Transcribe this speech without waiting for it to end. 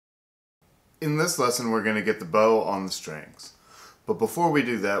In this lesson, we're going to get the bow on the strings. But before we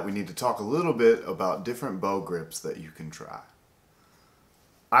do that, we need to talk a little bit about different bow grips that you can try.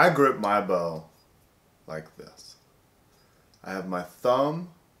 I grip my bow like this. I have my thumb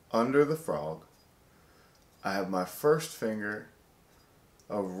under the frog. I have my first finger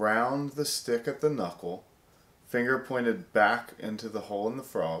around the stick at the knuckle, finger pointed back into the hole in the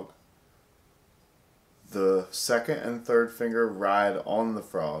frog. The second and third finger ride on the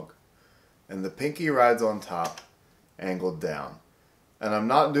frog, and the pinky rides on top, angled down. And I'm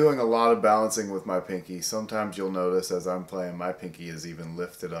not doing a lot of balancing with my pinky. Sometimes you'll notice as I'm playing, my pinky is even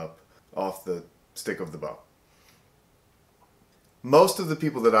lifted up off the stick of the bow. Most of the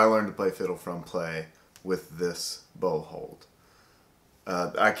people that I learned to play fiddle from play with this bow hold.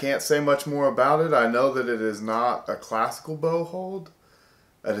 I can't say much more about it. I know that it is not a classical bow hold,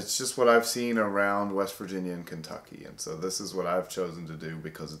 and it's just what I've seen around West Virginia and Kentucky. And so this is what I've chosen to do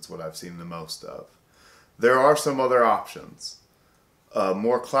because it's what I've seen the most of. There are some other options. A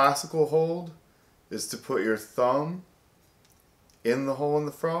more classical hold is to put your thumb in the hole in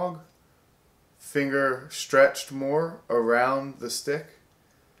the frog, finger stretched more around the stick,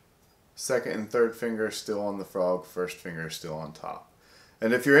 second and third finger still on the frog, first finger still on top.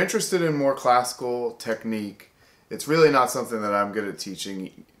 And if you're interested in more classical technique, it's really not something that I'm good at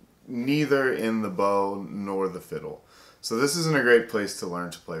teaching, neither in the bow nor the fiddle. So this isn't a great place to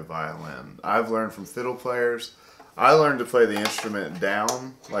learn to play violin. I've learned from fiddle players. I learned to play the instrument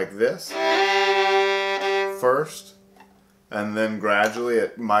down like this first, and then gradually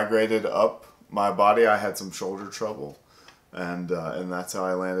it migrated up my body. I had some shoulder trouble, and that's how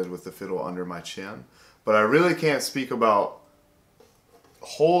I landed with the fiddle under my chin. But I really can't speak about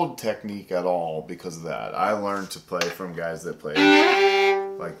hold technique at all because of that. I learned to play from guys that play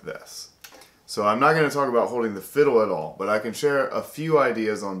like this. So I'm not going to talk about holding the fiddle at all, but I can share a few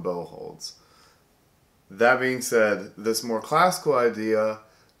ideas on bow holds. That being said, this more classical idea,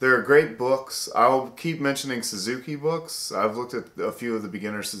 there are great books. I'll keep mentioning Suzuki books. I've looked at a few of the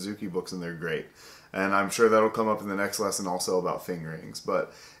beginner Suzuki books and they're great. And I'm sure that'll come up in the next lesson also about fingerings.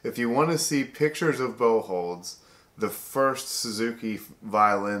 But if you want to see pictures of bow holds, the first Suzuki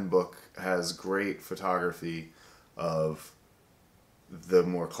violin book has great photography of the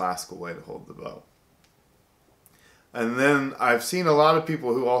more classical way to hold the bow. And then I've seen a lot of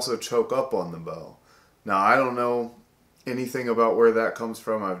people who also choke up on the bow. Now, I don't know anything about where that comes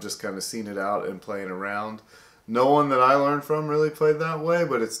from. I've just kind of seen it out and playing around. No one that I learned from really played that way,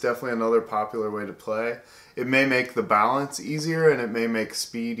 but it's definitely another popular way to play. It may make the balance easier and it may make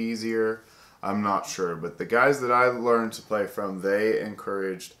speed easier. I'm not sure, but the guys that I learned to play from, they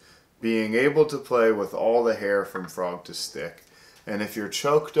encouraged being able to play with all the hair from frog to stick. And if you're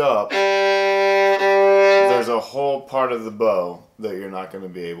choked up, there's a whole part of the bow that you're not going to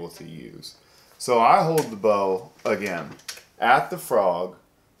be able to use. So I hold the bow, again, at the frog,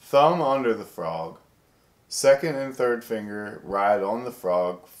 thumb under the frog, second and third finger ride on the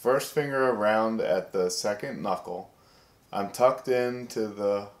frog, first finger around at the second knuckle. I'm tucked into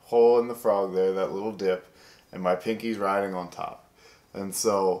the hole in the frog there, that little dip, and my pinky's riding on top. And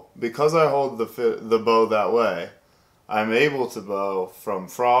so, because I hold the bow that way, I'm able to bow from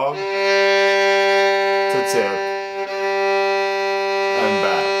frog to tip and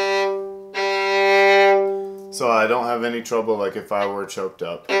back. So I don't have any trouble like if I were choked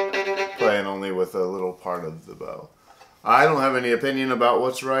up, playing only with a little part of the bow. I don't have any opinion about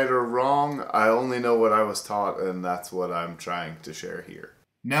what's right or wrong. I only know what I was taught, and that's what I'm trying to share here.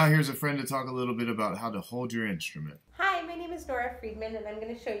 Now here's a friend to talk a little bit about how to hold your instrument. Hi, my name is Nora Friedman, and I'm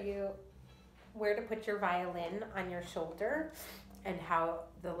going to show you where to put your violin on your shoulder and how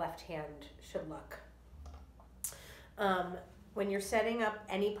the left hand should look. When you're setting up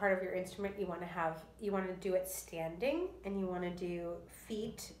any part of your instrument, you want to do it standing, and you want to do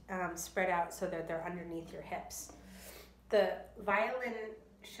feet spread out so that they're underneath your hips. The violin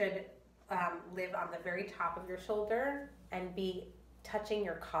should live on the very top of your shoulder and be touching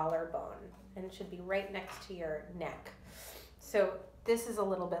your collarbone, and it should be right next to your neck. So this is a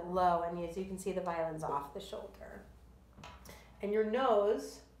little bit low, and as you can see, the violin's off the shoulder. And your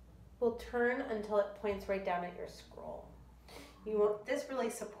nose will turn until it points right down at your scroll. This really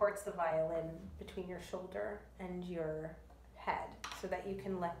supports the violin between your shoulder and your head so that you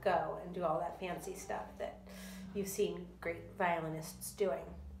can let go and do all that fancy stuff that you've seen great violinists doing.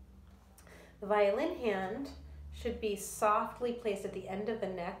 The violin hand should be softly placed at the end of the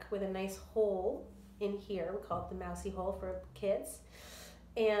neck with a nice hole in here. We call it the mousy hole for kids.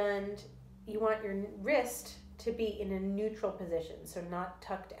 And you want your wrist to be in a neutral position, so not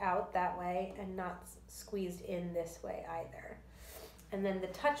tucked out that way and not squeezed in this way either. And then the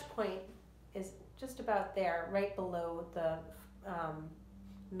touch point is just about there, right below the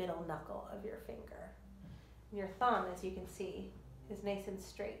middle knuckle of your finger. And your thumb, as you can see, is nice and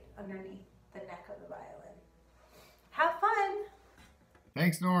straight underneath the neck of the violin. Have fun!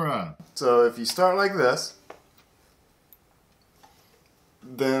 Thanks, Nora. So if you start like this,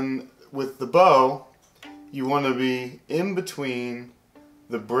 then with the bow, you want to be in between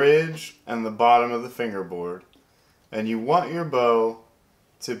the bridge and the bottom of the fingerboard, and you want your bow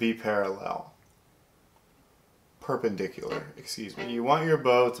to be perpendicular, excuse me. You want your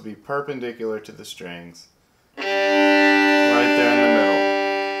bow to be perpendicular to the strings, right there in the middle.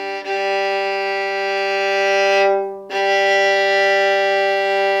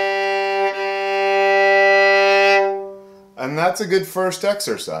 And that's a good first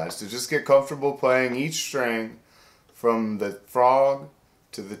exercise, to just get comfortable playing each string from the frog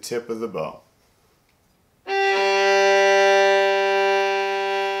to the tip of the bow.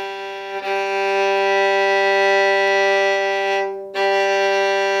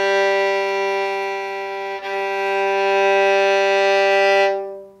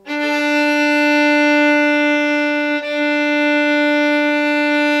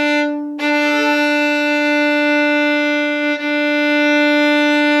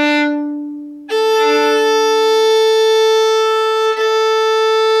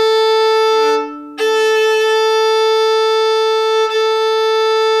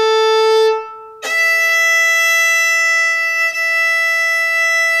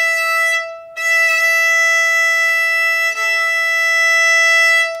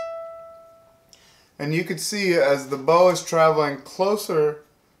 And you can see as the bow is traveling closer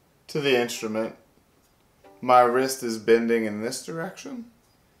to the instrument, my wrist is bending in this direction,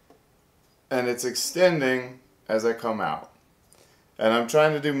 and it's extending as I come out. And I'm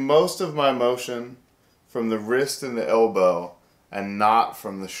trying to do most of my motion from the wrist and the elbow and not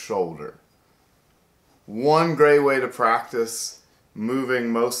from the shoulder. One great way to practice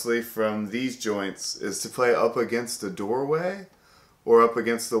moving mostly from these joints is to play up against a doorway or up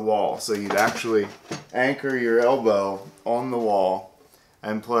against the wall. So you'd actually anchor your elbow on the wall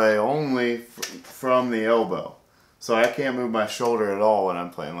and play only from the elbow. So I can't move my shoulder at all when I'm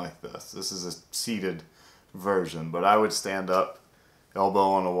playing like this. This is a seated version, but I would stand up,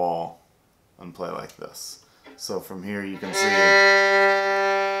 elbow on the wall, and play like this. So from here you can see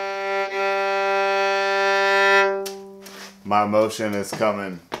my motion is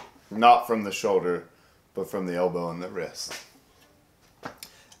coming not from the shoulder, but from the elbow and the wrist.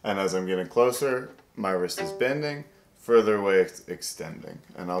 And as I'm getting closer, my wrist is bending, further away it's extending.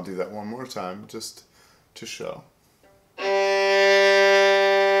 And I'll do that one more time just to show.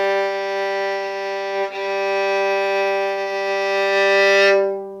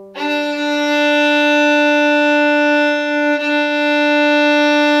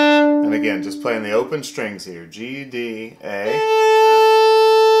 And again, just playing the open strings here. G, D, A.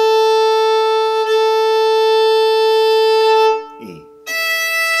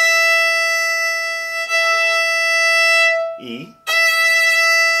 E,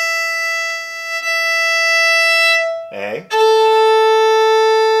 A,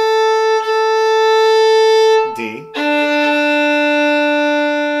 D,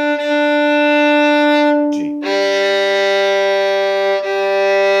 G.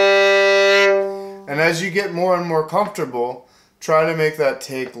 And as you get more and more comfortable, try to make that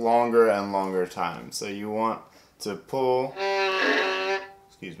take longer and longer time. So you want to pull,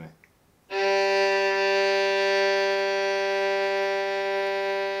 excuse me.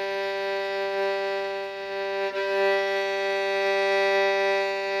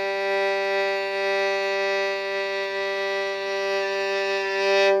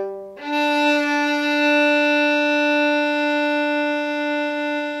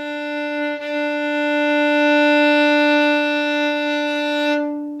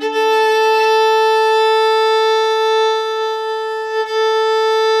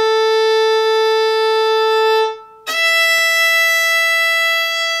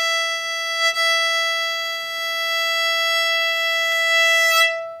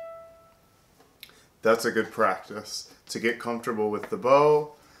 That's a good practice to get comfortable with the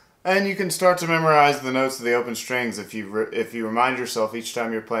bow, and you can start to memorize the notes of the open strings if you remind yourself each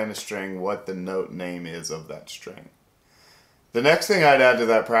time you're playing a string what the note name is of that string. The next thing I'd add to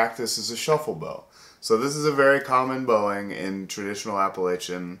that practice is a shuffle bow. So this is a very common bowing in traditional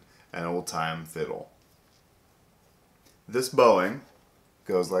Appalachian and old-time fiddle. This bowing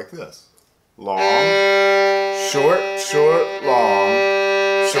goes like this. Long, short, short,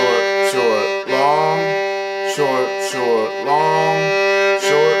 long, short, short, long, short, short, long,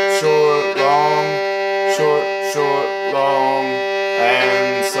 short, short, long, short, short, long,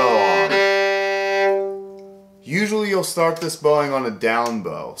 and so on. you'll start this bowing on a down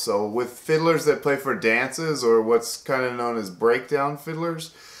bow. So with fiddlers that play for dances, or what's kind of known as breakdown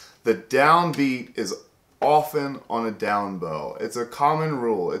fiddlers, the down beat is often on a down bow. It's a common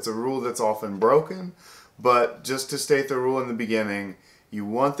rule. It's a rule that's often broken, but just to state the rule in the beginning, you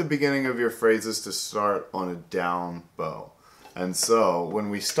want the beginning of your phrases to start on a down bow. And so when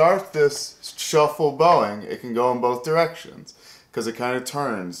we start this shuffle bowing, it can go in both directions because it kind of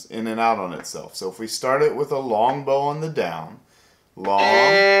turns in and out on itself. So if we start it with a long bow on the down, long,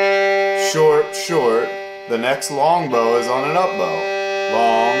 short, short, the next long bow is on an up bow.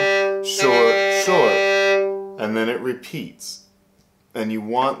 Long, short, short, and then it repeats. And you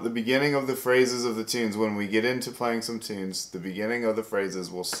want the beginning of the phrases of the tunes, when we get into playing some tunes, the beginning of the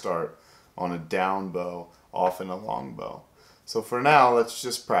phrases will start on a down bow, often a long bow. So for now, let's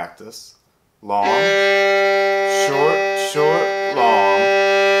just practice. Long, short, short, long,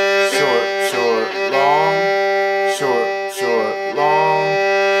 short, short, long, short, short, long,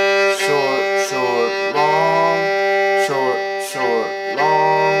 short, short, long, short, short,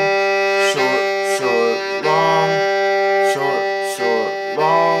 long, short, short, long, short, short,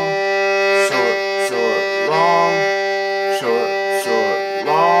 long, short, short, long, short, short,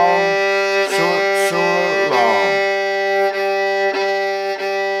 long, short, short, long.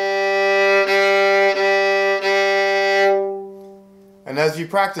 And as you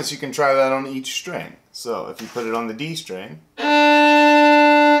practice, you can try that on each string. So if you put it on the D string,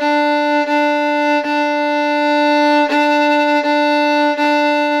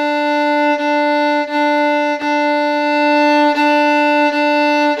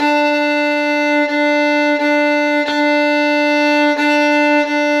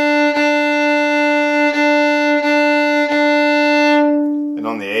 and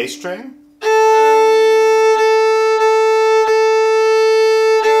on the A string,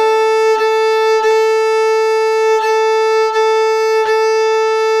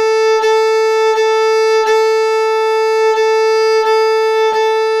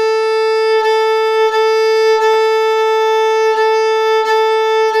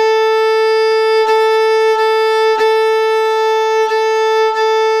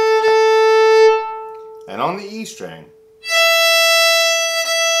 and on the E string.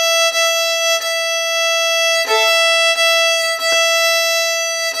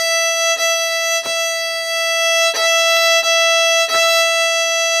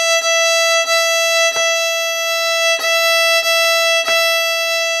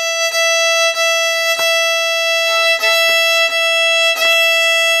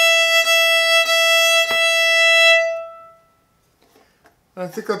 I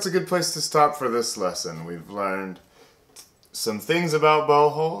think that's a good place to stop for this lesson. We've learned some things about bow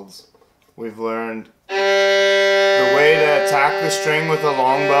holds. We've learned the way to attack the string with a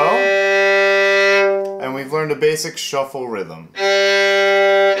long bow. And we've learned a basic shuffle rhythm.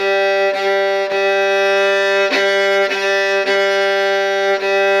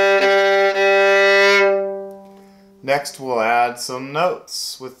 Next, we'll add some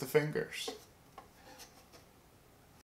notes with the fingers.